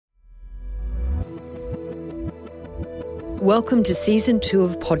Welcome to Season 2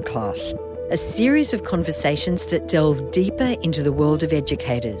 of Podclass, a series of conversations that delve deeper into the world of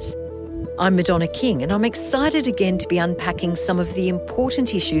educators. I'm Madonna King, and I'm excited again to be unpacking some of the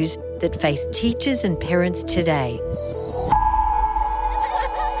important issues that face teachers and parents today.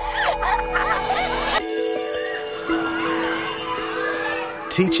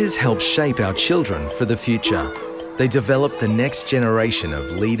 Teachers help shape our children for the future. They develop the next generation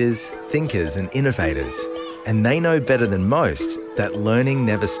of leaders, thinkers and innovators. And they know better than most that learning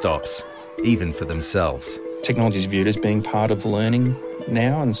never stops, even for themselves. Technology is viewed as being part of learning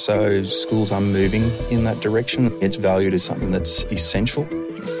now, and so schools are moving in that direction. It's valued as something that's essential.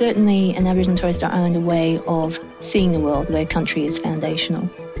 It's certainly an Aboriginal and Torres Strait Islander way of seeing the world where country is foundational.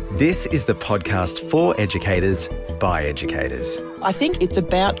 This is the podcast for educators by educators. I think it's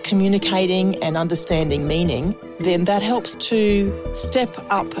about communicating and understanding meaning. Then that helps to step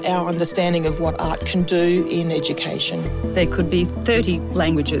up our understanding of what art can do in education. There could be 30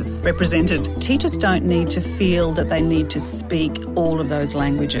 languages represented. Teachers don't need to feel that they need to speak all of those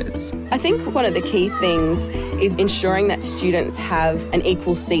languages. I think one of the key things is ensuring that students have an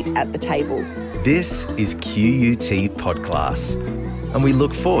equal seat at the table. This is QUT Podclass, and we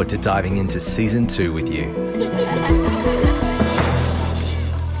look forward to diving into Season 2 with you.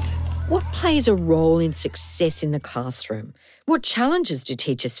 What plays a role in success in the classroom? What challenges do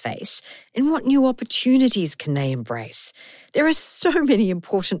teachers face? And what new opportunities can they embrace? There are so many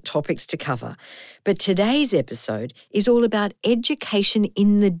important topics to cover, but today's episode is all about education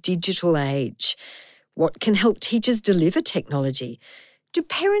in the digital age. What can help teachers deliver technology? Do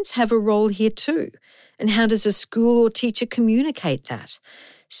parents have a role here too? And how does a school or teacher communicate that?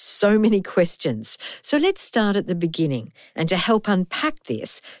 So many questions. So let's start at the beginning. And to help unpack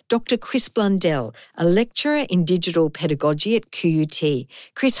this, Dr. Chris Blundell, a lecturer in digital pedagogy at QUT.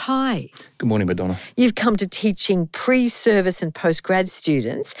 Chris, hi. Good morning, Madonna. You've come to teaching pre-service and postgrad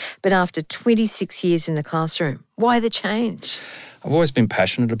students, but after 26 years in the classroom. Why the change? I've always been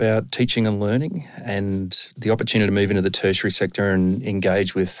passionate about teaching and learning, and the opportunity to move into the tertiary sector and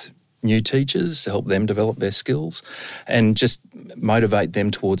engage with new teachers to help them develop their skills and just motivate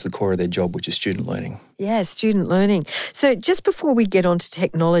them towards the core of their job, which is student learning. Yeah, student learning. So just before we get on to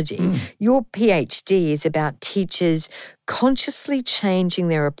technology, your PhD is about teachers consciously changing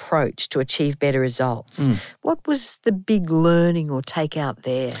their approach to achieve better results. What was the big learning or takeout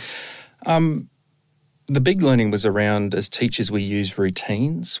there? The big learning was around, as teachers, we use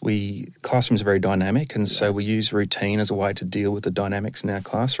routines. Classrooms are very dynamic, and so we use routine as a way to deal with the dynamics in our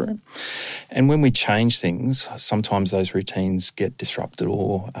classroom. And when we change things, sometimes those routines get disrupted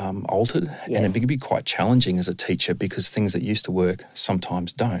or altered, and it can be quite challenging as a teacher because things that used to work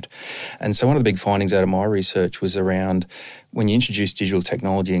sometimes don't. And so one of the big findings out of my research was around when you introduce digital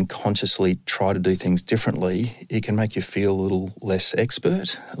technology and consciously try to do things differently, it can make you feel a little less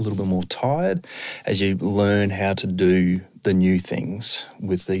expert, a little bit more tired as you learn how to do the new things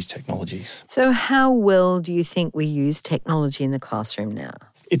with these technologies. So how well do you think we use technology in the classroom now?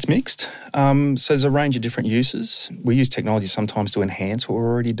 It's mixed. So there's a range of different uses. We use technology sometimes to enhance what we're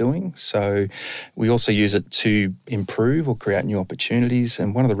already doing. So we also use it to improve or create new opportunities.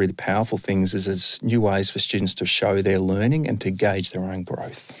 And one of the really powerful things is there's new ways for students to show their learning and to gauge their own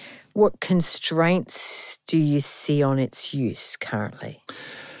growth. What constraints do you see on its use currently?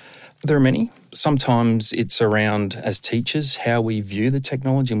 There are many. Sometimes it's around, as teachers, how we view the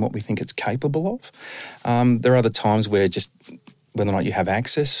technology and what we think it's capable of. There are other times where just whether or not you have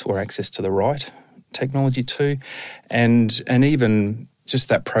access or access to the right technology too. And even just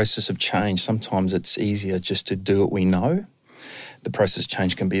that process of change, sometimes it's easier just to do what we know. The process of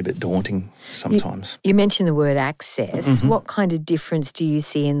change can be a bit daunting sometimes. You mentioned the word access. What kind of difference do you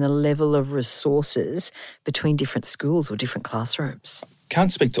see in the level of resources between different schools or different classrooms?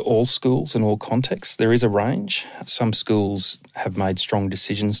 Can't speak to all schools and all contexts. There is a range. Some schools have made strong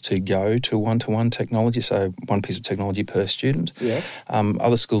decisions to go to one-to-one technology, so one piece of technology per student. Yes.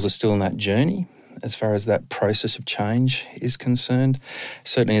 Other schools are still in that journey as far as that process of change is concerned.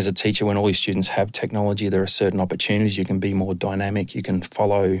 Certainly as a teacher, when all your students have technology, there are certain opportunities. You can be more dynamic. You can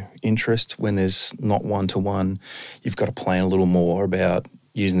follow interest. When there's not one-to-one, you've got to plan a little more about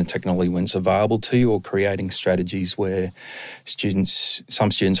using the technology when it's available to you or creating strategies where some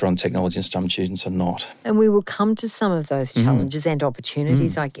students are on technology and some students are not. And we will come to some of those challenges and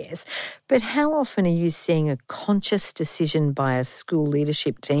opportunities, I guess. But how often are you seeing a conscious decision by a school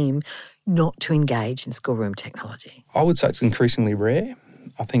leadership team not to engage in schoolroom technology? I would say it's increasingly rare.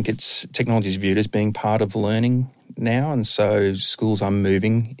 I think technology is viewed as being part of learning now, and so schools are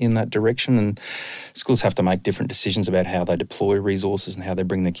moving in that direction, and schools have to make different decisions about how they deploy resources and how they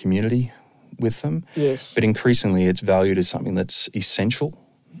bring the community with them. Yes. But increasingly it's valued as something that's essential,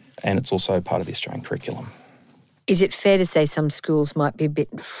 and it's also part of the Australian curriculum. Is it fair to say some schools might be a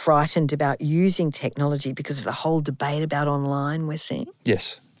bit frightened about using technology because of the whole debate about online we're seeing?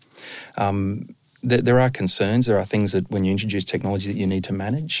 Yes. There are concerns. There are things that when you introduce technology that you need to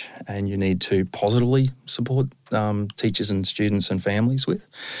manage and you need to positively support teachers and students and families with.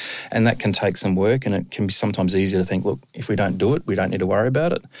 And that can take some work, and it can be sometimes easier to think, look, if we don't do it, we don't need to worry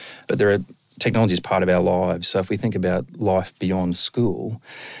about it. But technology is part of our lives. So if we think about life beyond school,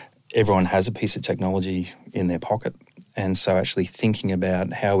 everyone has a piece of technology in their pocket. And so actually thinking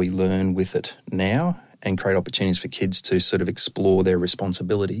about how we learn with it now and create opportunities for kids to sort of explore their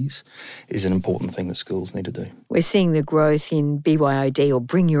responsibilities is an important thing that schools need to do. We're seeing the growth in BYOD, or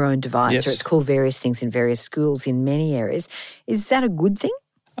bring your own device, Yes. or it's called various things in various schools in many areas. Is that a good thing?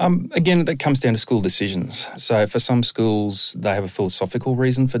 Again, that comes down to school decisions. So for some schools, they have a philosophical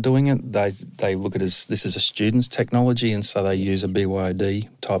reason for doing it. They look at it as this is a student's technology, and so they use a BYOD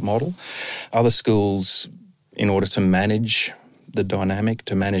type model. Other schools, in order to manage the dynamic,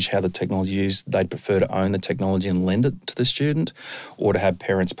 to manage how the technology is used, they'd prefer to own the technology and lend it to the student, or to have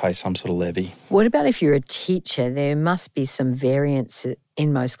parents pay some sort of levy. What about if you're a teacher? There must be some variance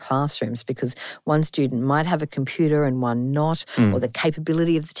in most classrooms, because one student might have a computer and one not, or the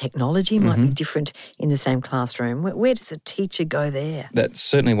capability of the technology might be different in the same classroom. Where does the teacher go there? That's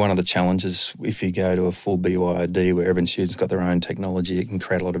certainly one of the challenges if you go to a full BYOD where every student's got their own technology. It can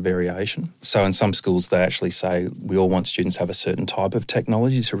create a lot of variation. So in some schools they actually say we all want students to have a certain type of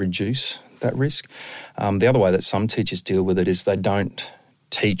technology to reduce that risk. The other way that some teachers deal with it is they don't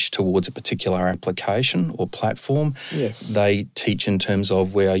teach towards a particular application or platform. Yes. They teach in terms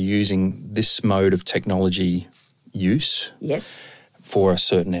of we are using this mode of technology use Yes. for a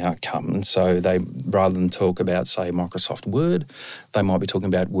certain outcome. And so they, rather than talk about, say, Microsoft Word, they might be talking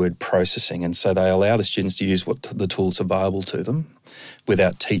about word processing. And so they allow the students to use what the tools available to them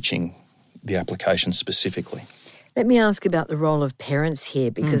without teaching the application specifically. Let me ask about the role of parents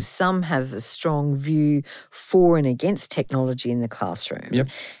here, because some have a strong view for and against technology in the classroom. Yep.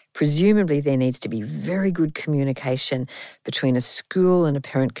 Presumably there needs to be very good communication between a school and a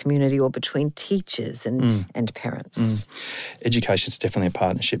parent community, or between teachers and parents. Education is definitely a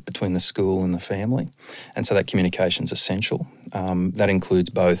partnership between the school and the family, and so that communication is essential. That includes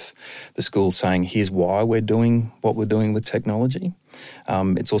both the school saying, here's why we're doing what we're doing with technology.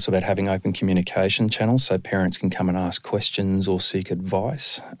 It's also about having open communication channels so parents can come and ask questions or seek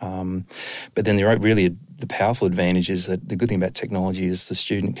advice. But then the powerful advantage is that the good thing about technology is the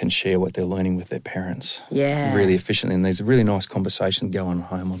student can share what they're learning with their parents really efficiently, and there's a really nice conversation going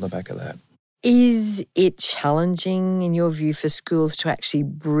home on the back of that. Is it challenging, in your view, for schools to actually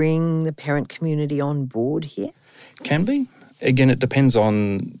bring the parent community on board here? Can be. Again, it depends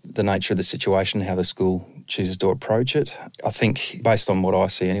on the nature of the situation, how the school chooses to approach it. I think, based on what I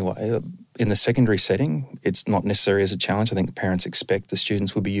see anyway, in the secondary setting, it's not necessarily as a challenge. I think parents expect the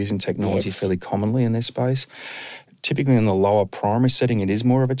students will be using technology fairly commonly in their space. Typically in the lower primary setting, it is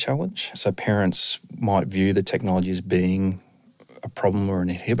more of a challenge. So parents might view the technology as being a problem or an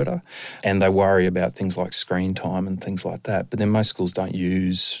inhibitor, and they worry about things like screen time and things like that. But then most schools don't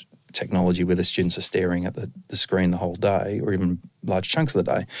use technology where the students are staring at the screen the whole day, or even large chunks of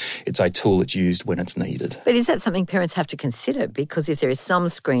the day. It's a tool that's used when it's needed. But is that something parents have to consider? Because if there is some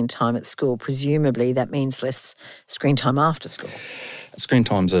screen time at school, presumably that means less screen time after school. Screen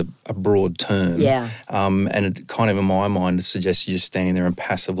time's a broad term. Yeah. And it kind of, in my mind, suggests you're just standing there and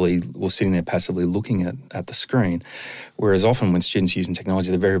sitting there passively looking at the screen. Whereas often when students are using technology,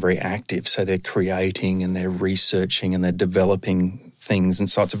 they're very, very active. So they're creating and they're researching and they're developing things. And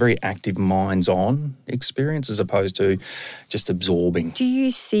so it's a very active minds-on experience as opposed to just absorbing. Do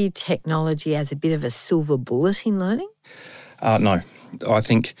you see technology as a bit of a silver bullet in learning? No. I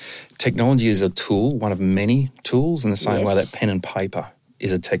think technology is a tool, one of many tools, in the same way that pen and paper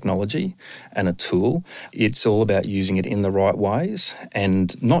is a technology and a tool. It's all about using it in the right ways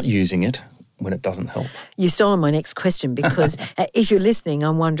and not using it when it doesn't help. You've stolen my next question, because if you're listening,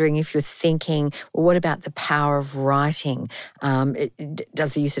 I'm wondering if you're thinking, well, what about the power of writing?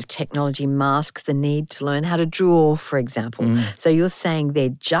 Does the use of technology mask the need to learn how to draw, for example? So you're saying they're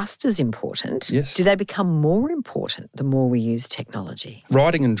just as important. Yes. Do they become more important the more we use technology?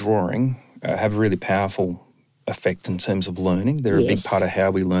 Writing and drawing have a really powerful effect in terms of learning. They're a big part of how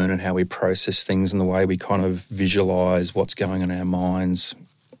we learn and how we process things and the way we kind of visualise what's going on in our minds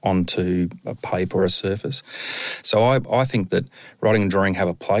onto a paper or a surface. So I think that writing and drawing have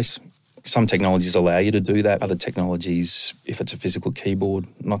a place. Some technologies allow you to do that. Other technologies, if it's a physical keyboard,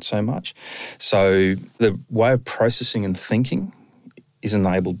 not so much. So the way of processing and thinking is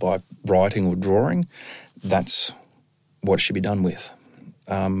enabled by writing or drawing, that's what it should be done with.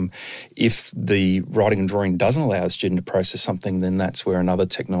 If the writing and drawing doesn't allow a student to process something, then that's where another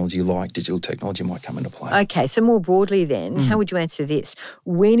technology like digital technology might come into play. Okay, so more broadly then, how would you answer this?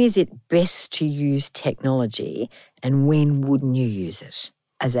 When is it best to use technology and when wouldn't you use it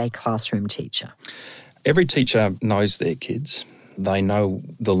as a classroom teacher? Every teacher knows their kids. They know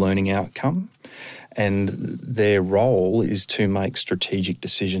the learning outcome, and their role is to make strategic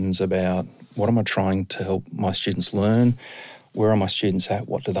decisions about what am I trying to help my students learn, where are my students at,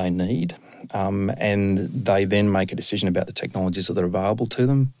 what do they need, and they then make a decision about the technologies that are available to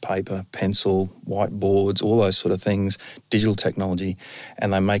them, paper, pencil, whiteboards, all those sort of things, digital technology,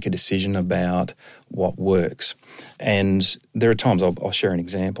 and they make a decision about what works. And there are times, I'll share an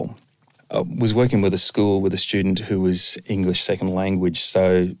example. I was working with a school with a student who was English second language,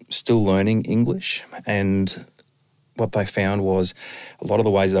 so still learning English, and what they found was a lot of the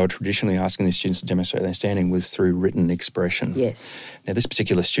ways they were traditionally asking the students to demonstrate their understanding was through written expression. Yes. Now, this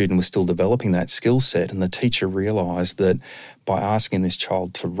particular student was still developing that skill set, and the teacher realised that by asking this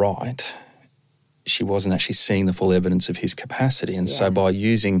child to write, she wasn't actually seeing the full evidence of his capacity. And so by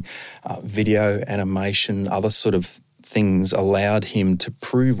using video, animation, other sort of things allowed him to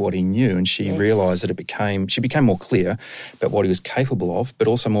prove what he knew, and she realised that she became more clear about what he was capable of, but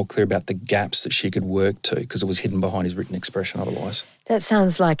also more clear about the gaps that she could work to because it was hidden behind his written expression otherwise. That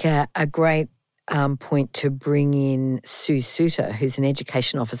sounds like a great point to bring in Sue Suter, who's an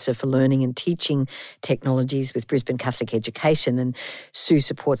Education Officer for Learning and Teaching Technologies with Brisbane Catholic Education, and Sue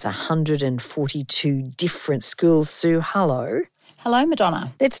supports 142 different schools. Sue, hello. Hello,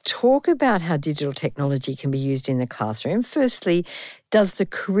 Madonna. Let's talk about how digital technology can be used in the classroom. Firstly, does the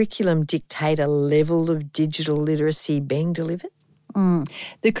curriculum dictate a level of digital literacy being delivered?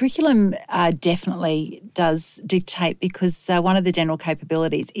 The curriculum definitely does dictate because one of the general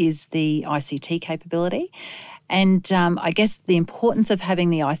capabilities is the ICT capability. And I guess the importance of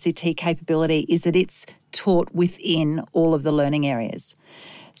having the ICT capability is that it's taught within all of the learning areas.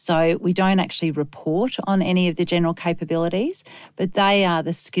 So we don't actually report on any of the general capabilities, but they are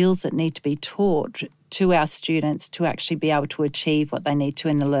the skills that need to be taught to our students to actually be able to achieve what they need to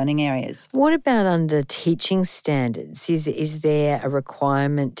in the learning areas. What about under teaching standards? Is there a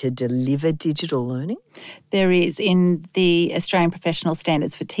requirement to deliver digital learning? There is. In the Australian Professional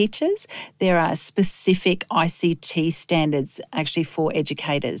Standards for Teachers, there are specific ICT standards actually for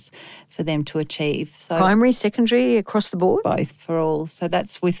educators for them to achieve. So primary, secondary, across the board? Both, for all. So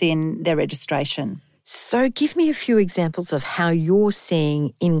that's within their registration. So give me a few examples of how you're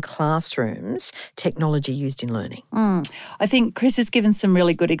seeing in classrooms technology used in learning. I think Chris has given some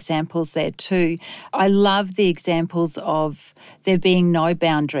really good examples there too. I love the examples of there being no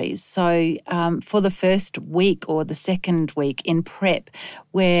boundaries. So for the first week or the second week in prep,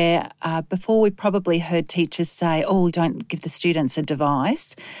 where before we probably heard teachers say, don't give the students a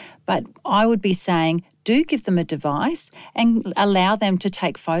device, but I would be saying, do give them a device and allow them to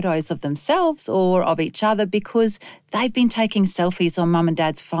take photos of themselves or of each other because they've been taking selfies on mum and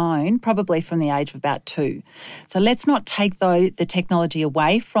dad's phone probably from the age of about 2. So let's not take the technology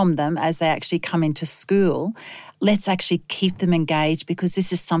away from them as they actually come into school. Let's actually keep them engaged because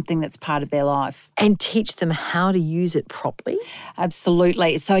this is something that's part of their life. And teach them how to use it properly?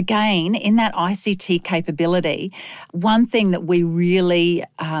 Absolutely. So again, in that ICT capability, one thing that we really,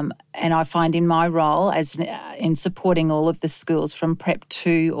 and I find in my role as in supporting all of the schools from Prep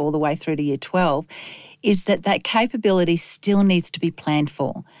 2 all the way through to Year 12, is that capability still needs to be planned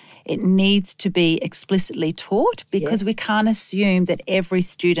for. It needs to be explicitly taught because we can't assume that every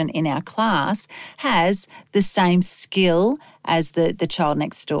student in our class has the same skill as the child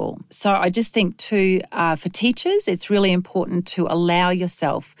next door. So I just think too, for teachers, it's really important to allow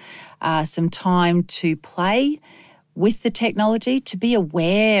yourself some time to play with the technology, to be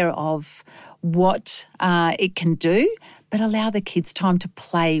aware of what it can do, but allow the kids time to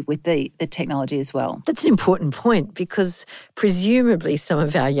play with the technology as well. That's an important point because presumably some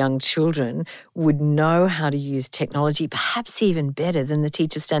of our young children would know how to use technology perhaps even better than the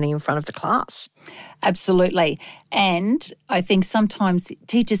teacher standing in front of the class. Absolutely. And I think sometimes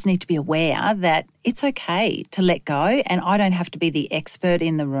teachers need to be aware that it's okay to let go and I don't have to be the expert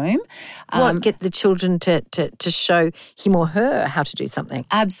in the room. Get the children to show him or her how to do something?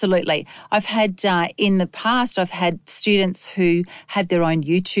 Absolutely. I've had, in the past, I've had students who have their own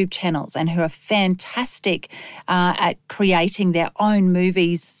YouTube channels and who are fantastic at creating their own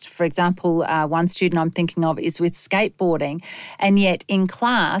movies. For example, one student I'm thinking of is with skateboarding, and yet in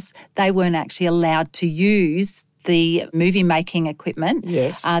class they weren't actually allowed to use the movie making equipment,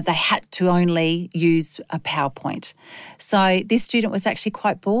 Yes. they had to only use a PowerPoint. So this student was actually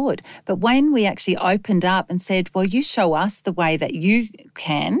quite bored. But when we actually opened up and said, well, you show us the way that you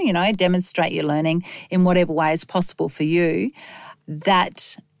can, demonstrate your learning in whatever way is possible for you,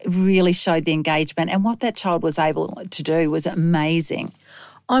 that really showed the engagement. And what that child was able to do was amazing.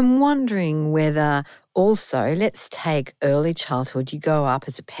 I'm wondering whether also, let's take early childhood. You go up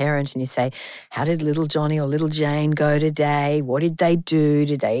as a parent and you say, how did little Johnny or little Jane go today? What did they do?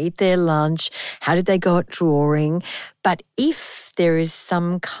 Did they eat their lunch? How did they go at drawing? But if there is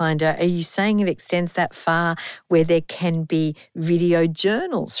some kind of, are you saying it extends that far where there can be video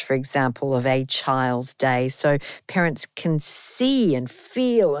journals, for example, of a child's day so parents can see and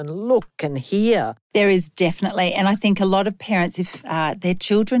feel and look and hear? There is definitely, and I think a lot of parents, if their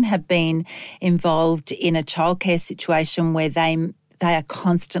children have been involved in a childcare situation where they are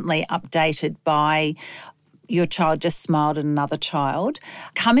constantly updated by your child just smiled at another child,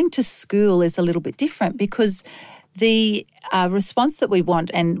 coming to school is a little bit different because the response that we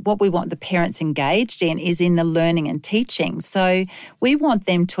want and what we want the parents engaged in is in the learning and teaching. So we want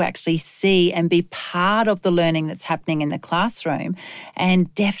them to actually see and be part of the learning that's happening in the classroom,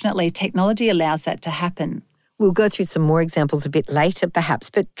 and definitely technology allows that to happen. We'll go through some more examples a bit later perhaps,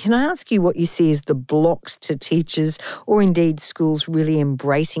 but can I ask you what you see as the blocks to teachers or indeed schools really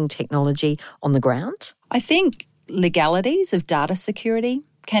embracing technology on the ground? I think legalities of data security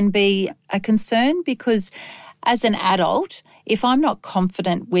can be a concern because as an adult, if I'm not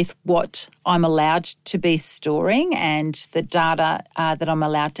confident with what I'm allowed to be storing and the data that I'm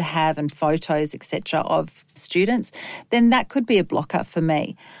allowed to have and photos, etc., of students, then that could be a blocker for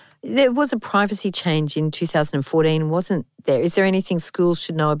me. There was a privacy change in 2014, wasn't there? Is there anything schools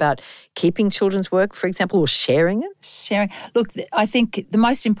should know about keeping children's work, for example, or sharing it? Sharing. Look, I think the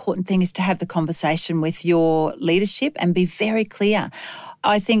most important thing is to have the conversation with your leadership and be very clear.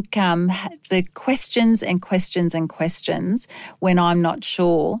 I think the questions and questions and questions when I'm not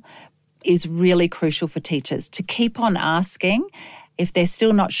sure is really crucial for teachers to keep on asking. If they're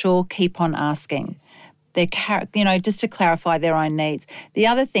still not sure, keep on asking. Just to clarify their own needs. The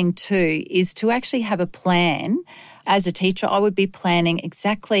other thing too is to actually have a plan. As a teacher, I would be planning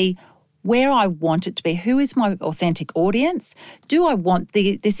exactly where I want it to be. Who is my authentic audience? Do I want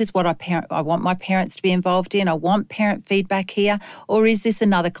this is what I want my parents to be involved in? I want parent feedback here. Or is this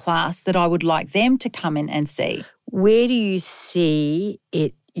another class that I would like them to come in and see? Where do you see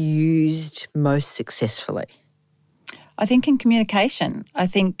it used most successfully? I think in communication. I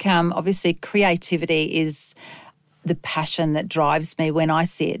think obviously creativity is the passion that drives me when I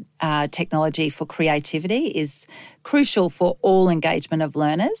see it. Technology for creativity is crucial for all engagement of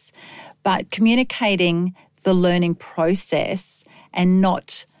learners, but communicating the learning process and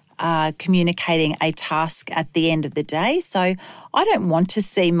not communicating a task at the end of the day. So I don't want to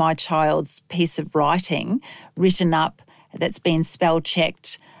see my child's piece of writing written up that's been spell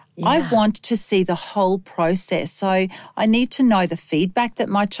checked. Yeah. I want to see the whole process. So I need to know the feedback that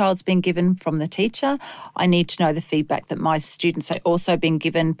my child's been given from the teacher. I need to know the feedback that my students are also been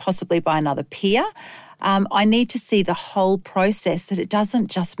given possibly by another peer. I need to see the whole process, that it doesn't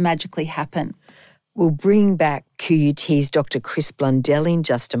just magically happen. We'll bring back QUT's Dr. Chris Blundell in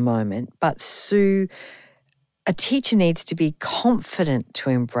just a moment. But Sue, a teacher needs to be confident to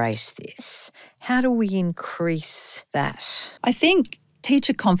embrace this. How do we increase that? I think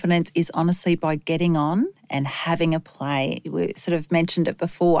teacher confidence is honestly by getting on and having a play. We sort of mentioned it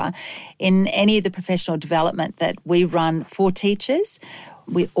before. In any of the professional development that we run for teachers,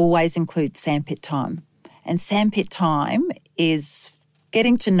 we always include sandpit time. And sandpit time is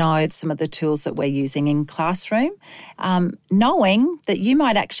getting to know some of the tools that we're using in classroom, knowing that you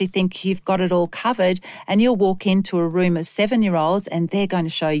might actually think you've got it all covered and you'll walk into a room of 7-year-olds and they're going to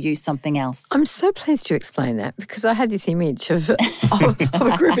show you something else. I'm so pleased you explained that because I had this image of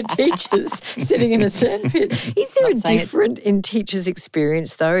a group of teachers sitting in a sandpit. Is there a difference in teachers'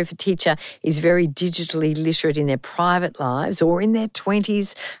 experience though if a teacher is very digitally literate in their private lives or in their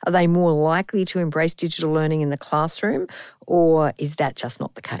 20s? Are they more likely to embrace digital learning in the classroom? Or is that just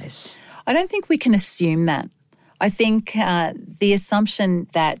not the case? I don't think we can assume that. I think the assumption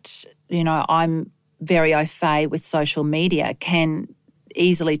that, I'm very au fait with social media can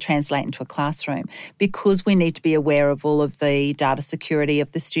easily translate into a classroom because we need to be aware of all of the data security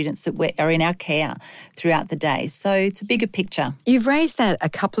of the students that are in our care throughout the day. So it's a bigger picture. You've raised that a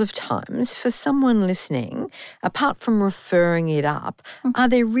couple of times. For someone listening, apart from referring it up, are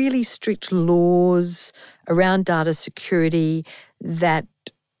there really strict laws around data security that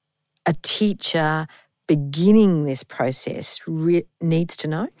a teacher beginning this process needs to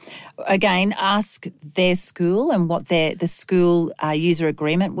know? Again, ask their school and what the school user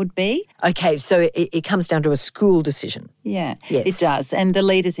agreement would be. Okay, so it comes down to a school decision. Yeah, yes. It does. And the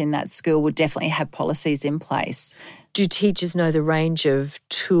leaders in that school would definitely have policies in place. Do teachers know the range of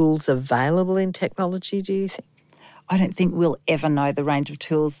tools available in technology, do you think? I don't think we'll ever know the range of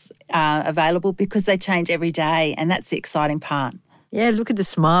tools available because they change every day, and that's the exciting part. Yeah, look at the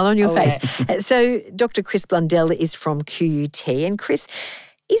smile on your face. Yeah. So Dr. Chris Blundell is from QUT. And Chris,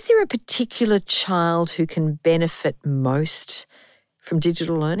 is there a particular child who can benefit most from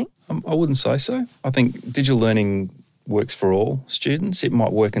digital learning? I wouldn't say so. I think digital learning works for all students. It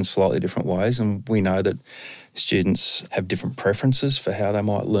might work in slightly different ways, and we know that students have different preferences for how they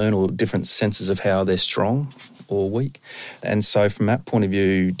might learn or different senses of how they're strong or weak. And so from that point of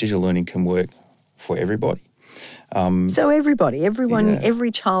view, digital learning can work for everybody. So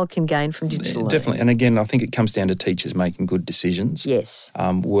every child can gain from digital learning. Definitely. And again, I think it comes down to teachers making good decisions. Yes.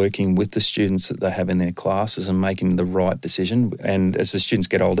 Working with the students that they have in their classes and making the right decision. And as the students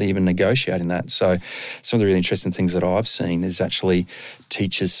get older, even negotiating that. So some of the really interesting things that I've seen is actually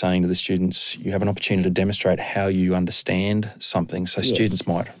teachers saying to the students, you have an opportunity to demonstrate how you understand something. So students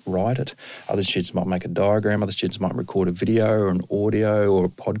might write it. Other students might make a diagram. Other students might record a video or an audio or a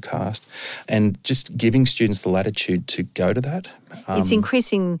podcast. And just giving students the latitude to go to that. It's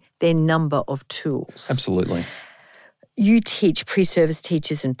increasing their number of tools. Absolutely. You teach pre-service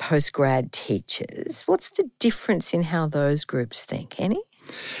teachers and post-grad teachers. What's the difference in how those groups think? Any?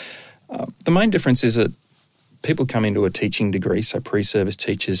 The main difference is that people come into a teaching degree, so pre-service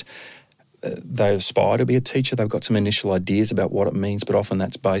teachers, they aspire to be a teacher. They've got some initial ideas about what it means, but often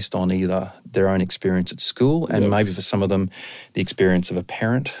that's based on either their own experience at school and maybe for some of them the experience of a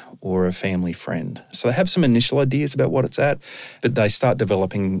parent or a family friend. So they have some initial ideas about what it's at, but they start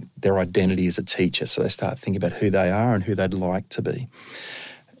developing their identity as a teacher. So they start thinking about who they are and who they'd like to be.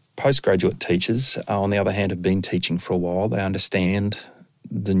 Postgraduate teachers, on the other hand, have been teaching for a while. They understand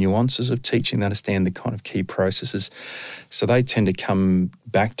the nuances of teaching, they understand the kind of key processes. So they tend to come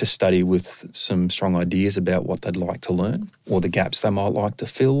back to study with some strong ideas about what they'd like to learn or the gaps they might like to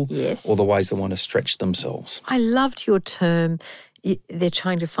fill or the ways they want to stretch themselves. I loved your term, they're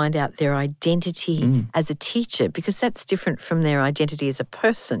trying to find out their identity as a teacher, because that's different from their identity as a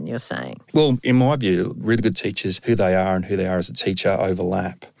person, you're saying. Well, in my view, really good teachers, who they are and who they are as a teacher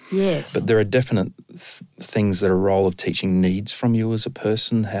overlap. Yes. But there are definite things that a role of teaching needs from you as a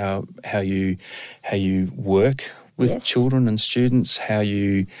person, how you work with children and students, how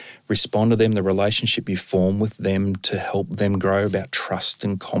you respond to them, the relationship you form with them to help them grow, about trust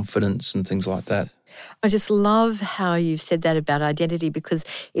and confidence and things like that. I just love how you've said that about identity, because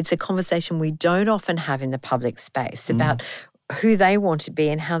it's a conversation we don't often have in the public space about who they want to be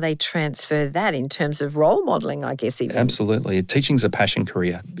and how they transfer that in terms of role modelling, I guess, even. Absolutely. Teaching's a passion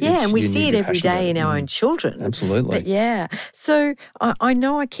career. Yeah, and we see it every day in our own children. Absolutely. But so I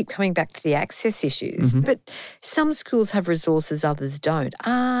know I keep coming back to the access issues, but some schools have resources, others don't.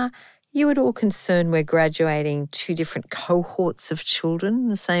 Are you at all concerned we're graduating two different cohorts of children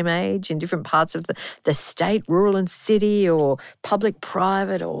the same age in different parts of the state, rural and city, or public,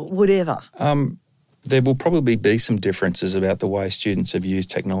 private, or whatever? There will probably be some differences about the way students have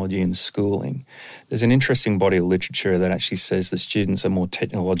used technology in schooling. There's an interesting body of literature that actually says that students are more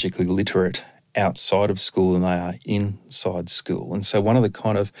technologically literate outside of school than they are inside school. And so one of the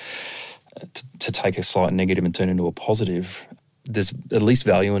kind of, to take a slight negative and turn into a positive, there's at least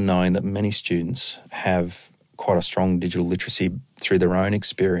value in knowing that many students have quite a strong digital literacy through their own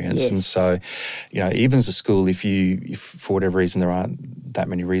experience. And so, even as a school, if for whatever reason there aren't that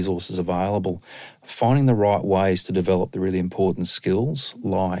many resources available, finding the right ways to develop the really important skills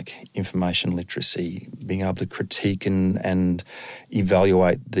like information literacy, being able to critique and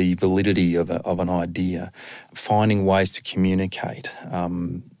evaluate the validity of an idea, finding ways to communicate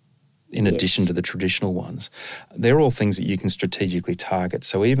in addition to the traditional ones. They're all things that you can strategically target.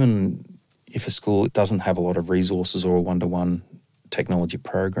 So even if a school doesn't have a lot of resources or a one-to-one technology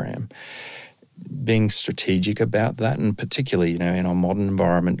program, being strategic about that, and particularly, in our modern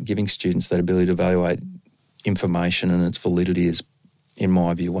environment, giving students that ability to evaluate information and its validity is, in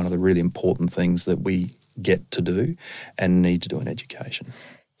my view, one of the really important things that we get to do and need to do in education.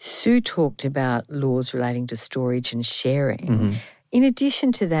 Sue talked about laws relating to storage and sharing. In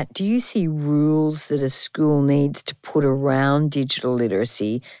addition to that, do you see rules that a school needs to put around digital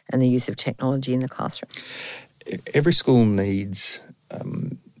literacy and the use of technology in the classroom? Every school needs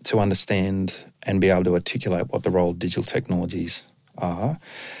to understand and be able to articulate what the role of digital technologies are.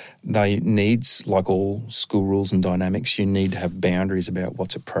 like all school rules and dynamics, you need to have boundaries about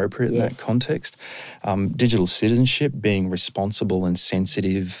what's appropriate in that context. Digital citizenship, being responsible and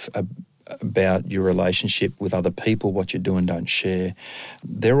sensitive about your relationship with other people, what you do and don't share.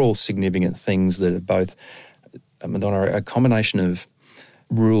 They're all significant things that are both, Madonna, a combination of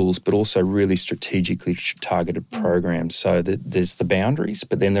rules but also really strategically targeted programs, so that there's the boundaries,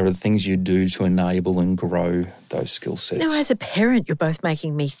 but then there are the things you do to enable and grow those skill sets. Now, as a parent, you're both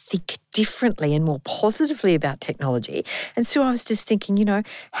making me think differently and more positively about technology. And so I was just thinking,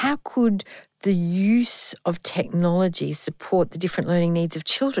 how could the use of technology support the different learning needs of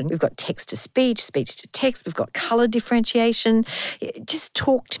children? We've got text-to-speech, speech-to-text, we've got colour differentiation. Just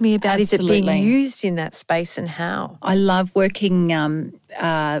talk to me about, Absolutely. Is it being used in that space and how? I love working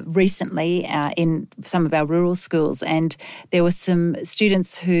recently in some of our rural schools, and there were some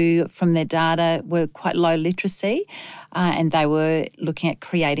students who, from their data, were quite low literacy. And they were looking at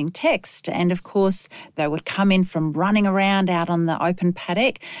creating text. And of course, they would come in from running around out on the open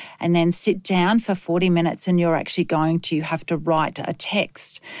paddock and then sit down for 40 minutes and you're actually going to have to write a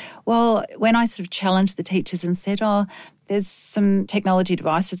text. Well, when I sort of challenged the teachers and said, there's some technology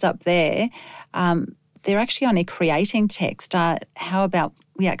devices up there, they're actually only creating text. How about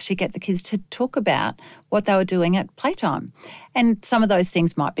we actually get the kids to talk about what they were doing at playtime? And some of those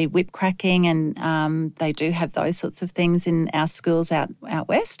things might be whip cracking, and they do have those sorts of things in our schools out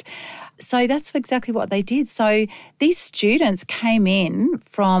west. So that's exactly what they did. So these students came in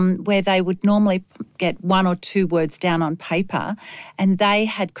from where they would normally get 1 or 2 words down on paper, and they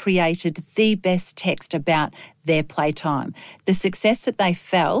had created the best text about their playtime. The success that they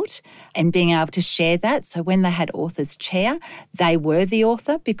felt and being able to share that. So when they had author's chair, they were the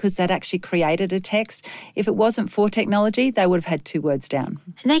author because they'd actually created a text. If it wasn't for technology, they would have had 2 words down.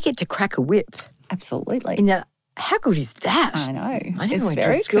 And they get to crack a whip. Absolutely. How good is that? I know. It's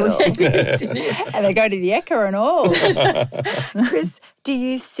very cool. And they go to the Ekka and all. Chris, do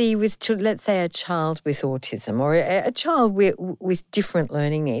you see with, let's say, a child with autism or a child with different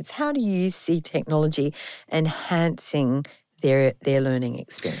learning needs, how do you see technology enhancing their learning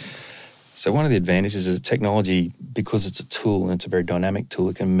experience? So one of the advantages is that technology, because it's a tool and it's a very dynamic tool,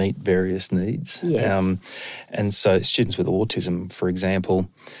 it can meet various needs. Yes. And so students with autism, for example,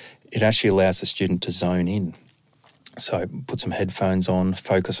 it actually allows the student to zone in. So put some headphones on,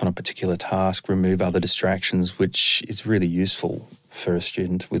 focus on a particular task, remove other distractions, which is really useful for a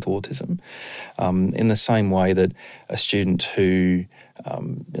student with autism. In the same way that a student who,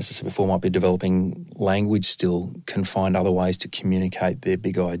 as I said before, might be developing language still can find other ways to communicate their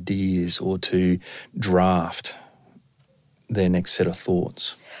big ideas or to draft their next set of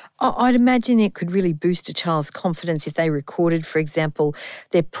thoughts. I'd imagine it could really boost a child's confidence if they recorded, for example,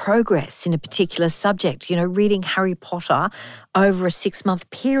 their progress in a particular subject, reading Harry Potter over a 6-month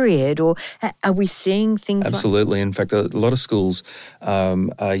period, or are we seeing things Absolutely. In fact, a lot of schools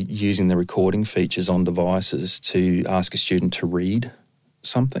are using the recording features on devices to ask a student to read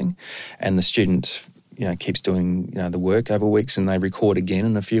something, and the student keeps doing, the work over weeks, and they record again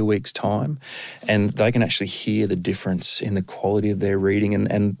in a few weeks' time, and they can actually hear the difference in the quality of their reading,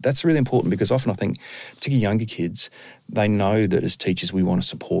 and that's really important because often I think, particularly younger kids, they know that as teachers we want to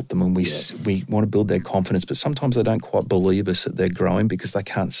support them and we want to build their confidence, but sometimes they don't quite believe us that they're growing because they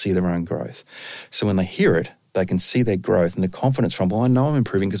can't see their own growth. So when they hear it, they can see their growth and the confidence from, I know I'm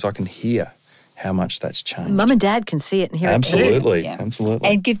improving because I can hear how much that's changed. Mum and Dad can see it and hear it too. Absolutely, Yeah. absolutely.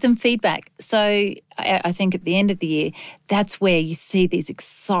 And give them feedback. So I think at the end of the year, that's where you see these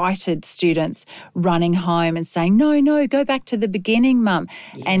excited students running home and saying, no, go back to the beginning, Mum.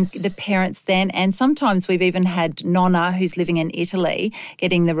 Yes. And the parents then, and sometimes we've even had Nonna, who's living in Italy,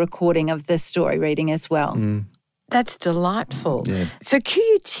 getting the recording of the story reading as well. Mm. That's delightful. Yeah. So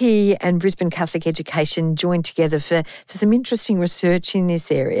QUT and Brisbane Catholic Education joined together for some interesting research in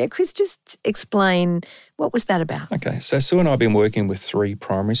this area. Chris, just explain, what was that about? Okay, so Sue and I have been working with 3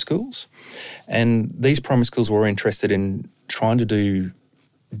 primary schools, and these primary schools were interested in trying to do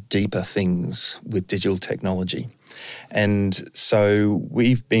deeper things with digital technology. And so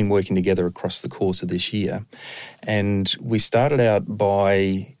we've been working together across the course of this year, and we started out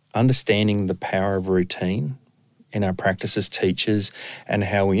by understanding the power of routine in our practice as teachers, and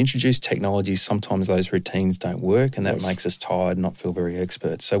how we introduce technology, sometimes those routines don't work, and that makes us tired and not feel very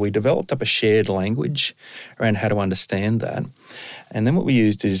expert. So we developed up a shared language around how to understand that. And then what we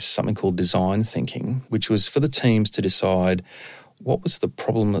used is something called design thinking, which was for the teams to decide what was the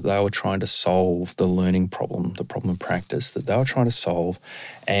problem that they were trying to solve, the learning problem, the problem of practice that they were trying to solve,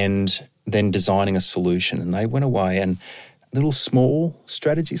 and then designing a solution. And they went away and little small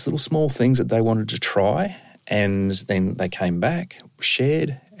strategies, little small things that they wanted to try, and then they came back,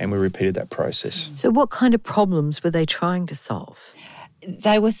 shared, and we repeated that process. So what kind of problems were they trying to solve?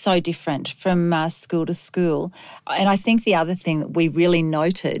 They were so different from school to school. And I think the other thing that we really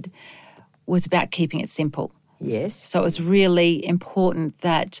noted was about keeping it simple. Yes. So it was really important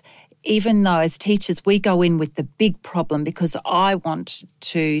that even though as teachers we go in with the big problem because I want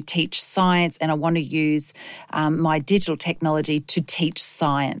to teach science and I want to use my digital technology to teach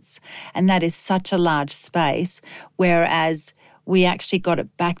science. And that is such a large space, whereas we actually got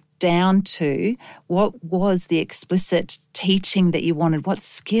it back down to what was the explicit teaching that you wanted? What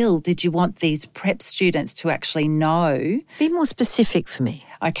skill did you want these prep students to actually know? Be more specific for me.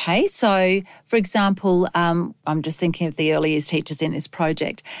 Okay, so for example, I'm just thinking of the early years teachers in this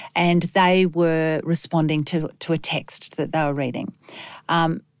project, and they were responding to a text that they were reading.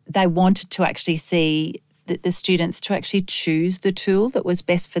 They wanted to actually see the students to actually choose the tool that was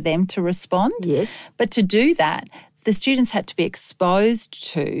best for them to respond. Yes. But to do that, the students had to be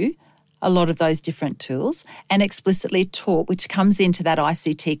exposed to a lot of those different tools and explicitly taught, which comes into that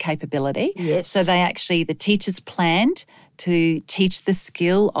ICT capability. Yes. So the teachers planned to teach the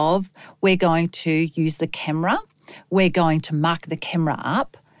skill of we're going to use the camera, we're going to mark the camera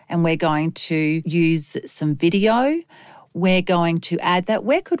up, and we're going to use some video. We're going to add that.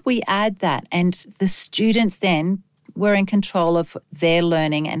 Where could we add that? And the students then were in control of their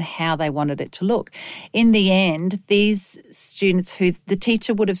learning and how they wanted it to look. In the end, these students who the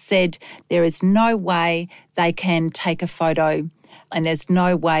teacher would have said there is no way they can take a photo and there's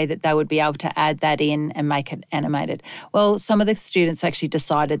no way that they would be able to add that in and make it animated. Well, some of the students actually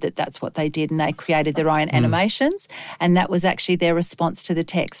decided that that's what they did and they created their own animations, and that was actually their response to the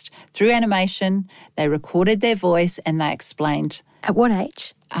text. Through animation, they recorded their voice and they explained. At what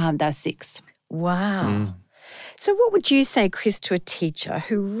age? They were 6. Wow. So what would you say, Chris, to a teacher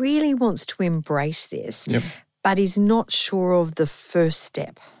who really wants to embrace this but is not sure of the first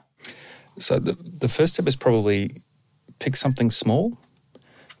step? So the first step is probably pick something small,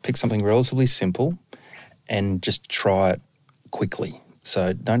 pick something relatively simple, and just try it quickly.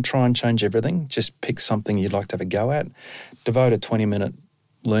 So don't try and change everything. Just pick something you'd like to have a go at, devote a 20-minute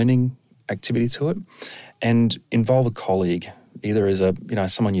learning activity to it, and involve a colleague, either as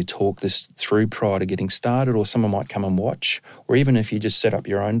someone you talk this through prior to getting started, or someone might come and watch, or even if you just set up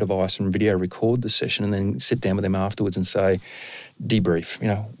your own device and video record the session and then sit down with them afterwards and say, debrief,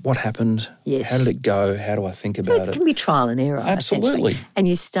 what happened? Yes. How did it go? How do I think about It can be trial and error. Absolutely. And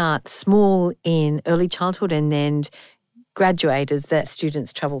you start small in early childhood and then graduate as the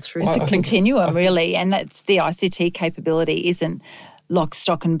students travel through. It's a continuum, really, and that's the ICT capability isn't lock,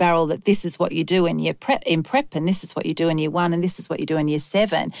 stock and barrel that this is what you do in year prep and this is what you do in year 1 and this is what you do in year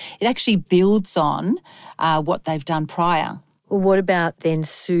 7. It actually builds on what they've done prior. Well, what about then,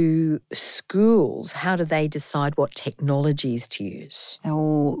 Sue, schools? How do they decide what technologies to use?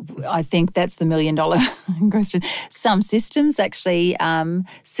 Oh, I think that's the $1 million question. Some systems actually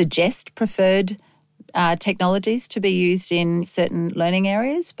suggest preferred technologies to be used in certain learning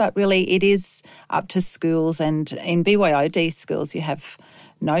areas, but really it is up to schools, and in BYOD schools you have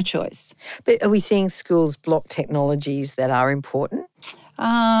no choice. But are we seeing schools block technologies that are important?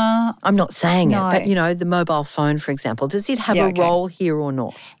 I'm not saying it, but, the mobile phone, for example, does it have a role here or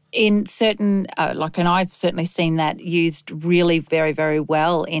not? In certain, and I've certainly seen that used really very, very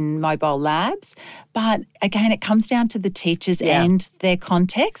well in mobile labs. But again, it comes down to the teachers and their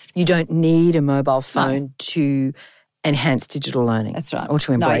context. You don't need a mobile phone to enhance digital learning. That's right. Or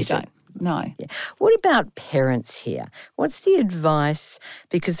to embrace it. No. Yeah. What about parents here? What's the advice?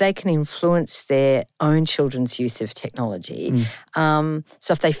 Because they can influence their own children's use of technology. So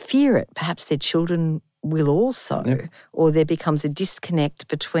if they fear it, perhaps their children will also, or there becomes a disconnect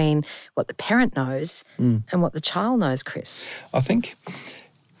between what the parent knows and what the child knows, Chris. I think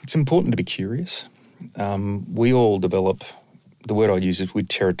it's important to be curious. We all develop, the word I use is we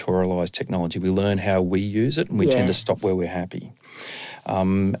territorialise technology. We learn how we use it and we tend to stop where we're happy.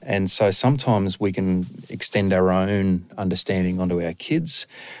 And so sometimes we can extend our own understanding onto our kids.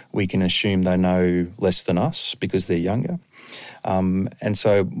 We can assume they know less than us because they're younger. And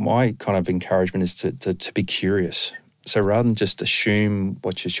so my kind of encouragement is to be curious. So rather than just assume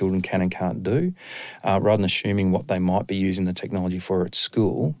what your children can and can't do, rather than assuming what they might be using the technology for at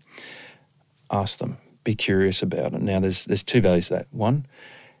school, ask them, be curious about it. Now there's 2 values to that. One,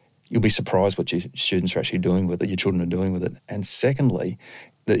 you'll be surprised what your students are actually doing with it, your children are doing with it. And secondly,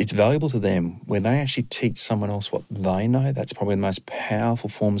 that it's valuable to them when they actually teach someone else what they know. That's probably the most powerful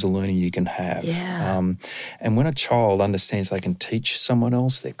forms of learning you can have. Yeah. And when a child understands they can teach someone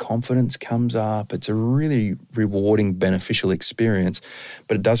else, their confidence comes up. It's a really rewarding, beneficial experience,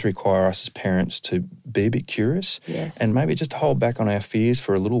 but it does require us as parents to be a bit curious and maybe just hold back on our fears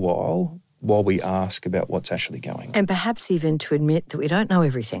for a little while we ask about what's actually going on. And perhaps even to admit that we don't know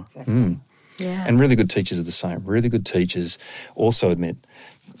everything. Yeah. And really good teachers are the same. Really good teachers also admit,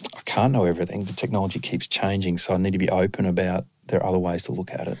 I can't know everything. The technology keeps changing, so I need to be open about there are other ways to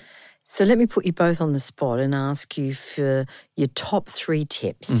look at it. So let me put you both on the spot and ask you for your top 3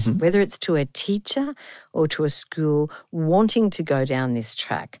 tips, whether it's to a teacher or to a school wanting to go down this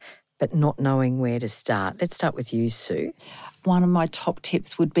track but not knowing where to start. Let's start with you, Sue. One of my top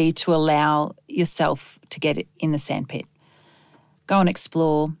tips would be to allow yourself to get in the sandpit. Go and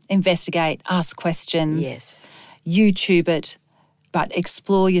explore, investigate, ask questions, YouTube it, but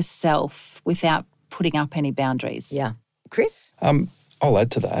explore yourself without putting up any boundaries. Yeah. Chris? I'll add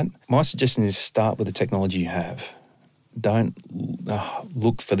to that. My suggestion is start with the technology you have. Don't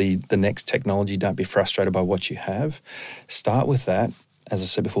look for the next technology. Don't be frustrated by what you have. Start with that. As I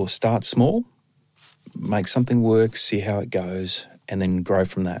said before, start small, make something work, see how it goes, and then grow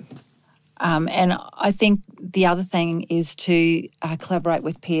from that. And I think the other thing is to collaborate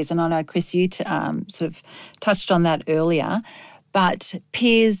with peers. And I know, Chris, you sort of touched on that earlier, but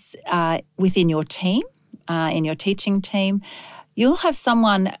peers within your team, in your teaching team, you'll have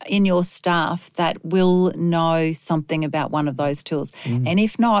someone in your staff that will know something about one of those tools. And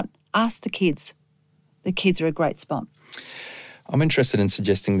if not, ask the kids. The kids are a great spot. I'm interested in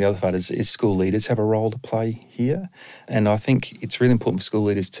suggesting the other part is school leaders have a role to play here. And I think it's really important for school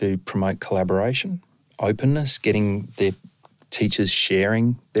leaders to promote collaboration, openness, getting their teachers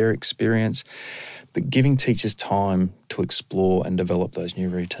sharing their experience, but giving teachers time to explore and develop those new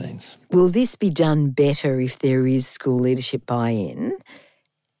routines. Will this be done better if there is school leadership buy-in?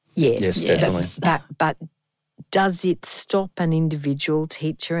 Yes, definitely. But does it stop an individual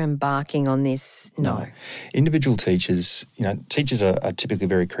teacher embarking on this? No. Individual teachers, teachers are typically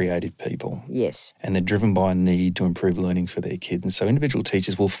very creative people. Yes. And they're driven by a need to improve learning for their kids. And so individual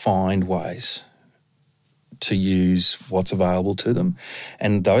teachers will find ways to use what's available to them.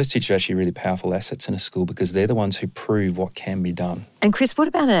 And those teachers are actually really powerful assets in a school because they're the ones who prove what can be done. And Chris, what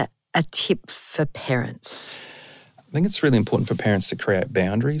about a tip for parents? I think it's really important for parents to create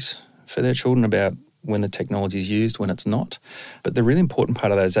boundaries for their children about when the technology is used, when it's not. But the really important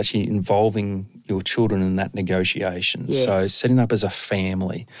part of that is actually involving your children in that negotiation. Yes. So setting up as a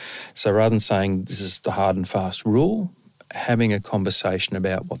family. So rather than saying this is the hard and fast rule, having a conversation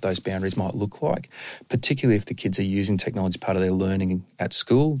about what those boundaries might look like, particularly if the kids are using technology as part of their learning at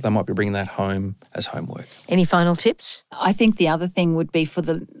school, they might be bringing that home as homework. Any final tips? I think the other thing would be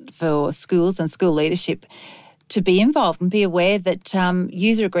for schools and school leadership to be involved and be aware that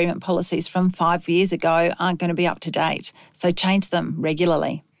user agreement policies from 5 years ago aren't going to be up to date. So change them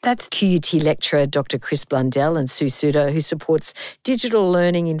regularly. That's QUT lecturer Dr. Chris Blundell and Sue Suter, who supports digital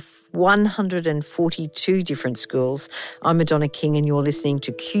learning in 142 different schools. I'm Madonna King and you're listening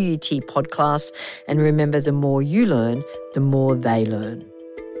to QUT Podcast. And remember, the more you learn, the more they learn.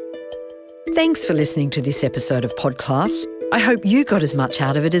 Thanks for listening to this episode of Podcast. I hope you got as much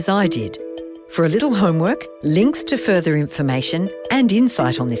out of it as I did. For a little homework, links to further information and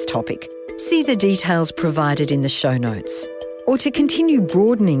insight on this topic, see the details provided in the show notes. Or to continue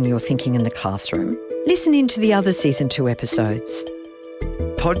broadening your thinking in the classroom, listen in to the other Season 2 episodes.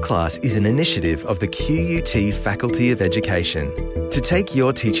 Podclass is an initiative of the QUT Faculty of Education. To take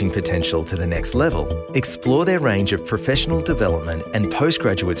your teaching potential to the next level, explore their range of professional development and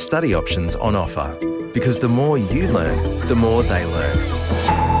postgraduate study options on offer. Because the more you learn, the more they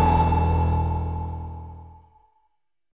learn.